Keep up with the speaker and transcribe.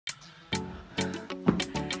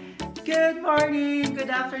Good morning,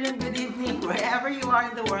 good afternoon, good evening, wherever you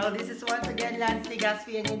are in the world. This is once again Lance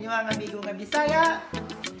Gaspi, ang inyong amigo nga Bisaya,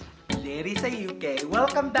 Larry sa UK.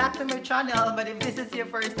 Welcome back to my channel, but if this is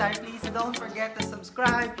your first time, please don't forget to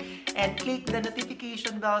subscribe and click the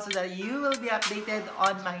notification bell so that you will be updated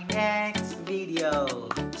on my next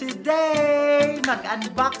video. Today,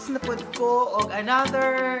 mag-unbox na po ko og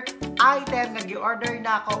another item nga gi-order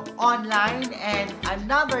na ako online and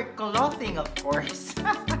another clothing of course.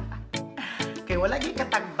 Kay wala gyud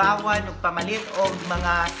katagbawan og pamalit og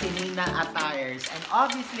mga sinina attires, and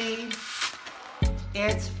obviously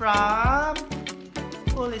it's from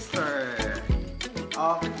Hollister.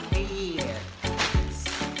 Okay.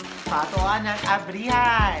 Patoan ang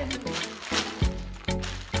abrihan.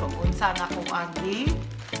 Kung unsa nga kung ang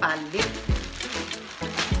palit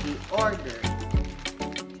i-order.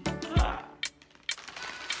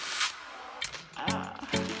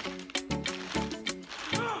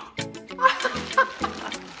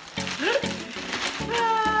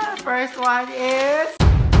 First one is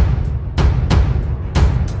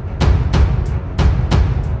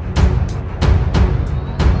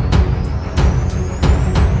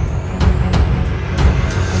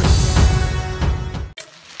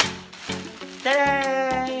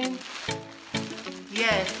ta-da!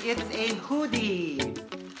 Yes, it's a hoodie.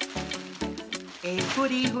 A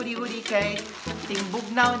hoodie kay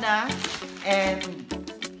tingbugnaw na, and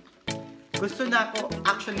gusto na ko,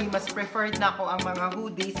 actually mas preferred na ko ang mga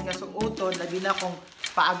hoodies nga suoton lagi na kung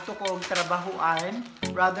paagto ko og trabahuan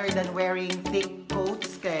rather than wearing thick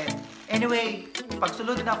coats. Kay anyway,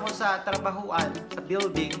 pagsulod na ko sa trabahuan sa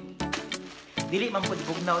building, dili man pud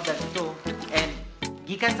bugnaw dadto, and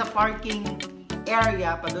gikan sa parking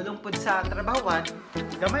area padulong pud sa trabahuan,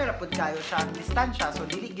 gamay ra pud kayo siya ang distansya, so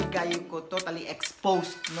dili gid kayo ko totally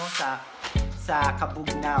exposed no sa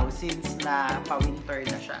kabugnaw since na pa-winter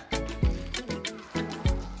na siya.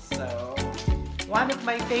 So, one of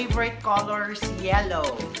my favorite colors,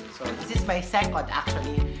 yellow. So, this is my second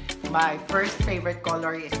actually. My first favorite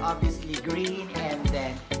color is obviously green and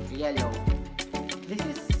then yellow. This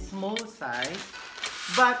is small size,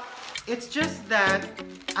 but it's just that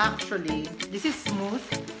actually, this is smooth.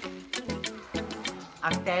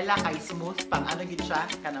 Ang tela kay smooth, pang ano gid siya,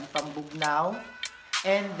 kanang pambugnaw.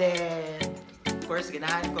 And then, of course,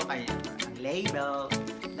 ganahan ko kay ang label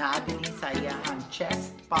na adini sa iyahang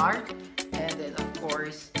chest part, and then of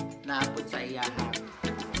course naapod sa iyahang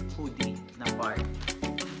hoodie na part.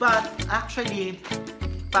 But actually,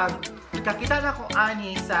 pag kakita na ko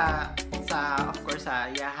ani sa of course sa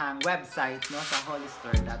iyahang website no, sa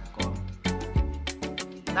hollister.com,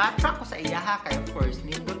 na-attract ko sa iyaha kay of course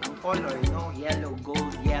nindot ang color no, yellow,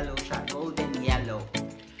 gold yellow siya, golden yellow.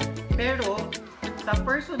 Pero sa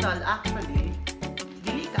personal actually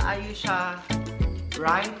dili kaayo siya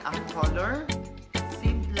bright ang color.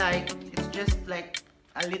 Seemed like it's just like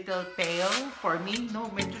a little pale for me, no?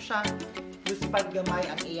 Medyo siya guspad gamay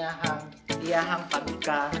ang iyahang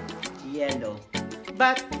pagka yellow.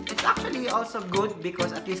 But it's actually also good because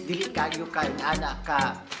at least dili kayo kay ana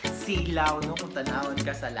ka silaw no kung tanawon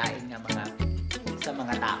ka sa lain nga sa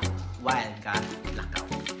mga tao while ka lakaw.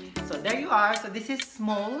 So there you are. So this is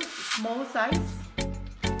small size.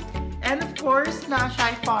 And of course, na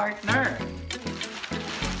siya partner.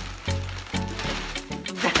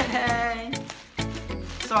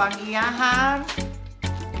 So, ang iyahang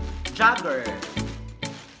Jogger.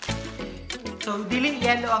 So, dili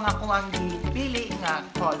yellow ang ako ang gipili nga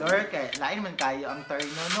color kay lain man kayo ang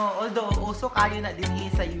terno no. Although uso kayo na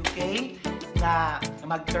dinhi sa UK na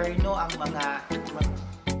magterno ang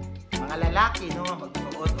mga lalaki no,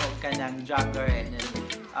 magsuot og kanang jogger and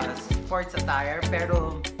sports attire,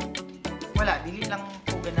 pero wala, dili lang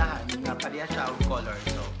ko ganahan nga pareha siya og color.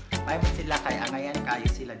 So may mo sila kay angayan kayo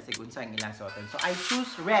sila sigun sa ilang suoton. So I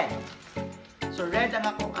choose red. So red ang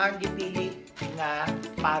akong ang gipili nga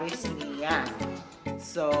pares niya.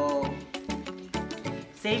 So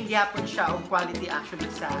same gyapon siya og quality actually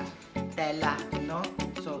sa tela no.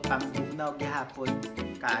 So pangbugnaw gyapon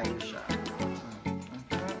kayo siya.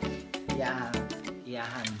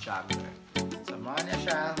 Iyahang Jogger. So mo na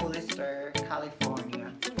siya, Hollister, California.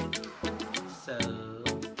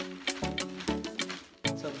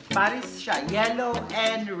 So pares siya, yellow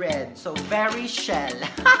and red. So very shell.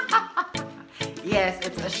 Yes,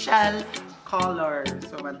 it's a shell color.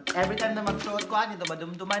 So every time na magsuot ko anito,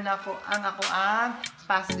 madumduman ako ang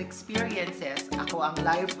past experiences, ako ang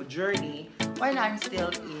life journey while I'm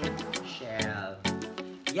still in shell.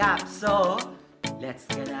 Yeah, so let's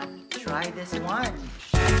gonna try this one.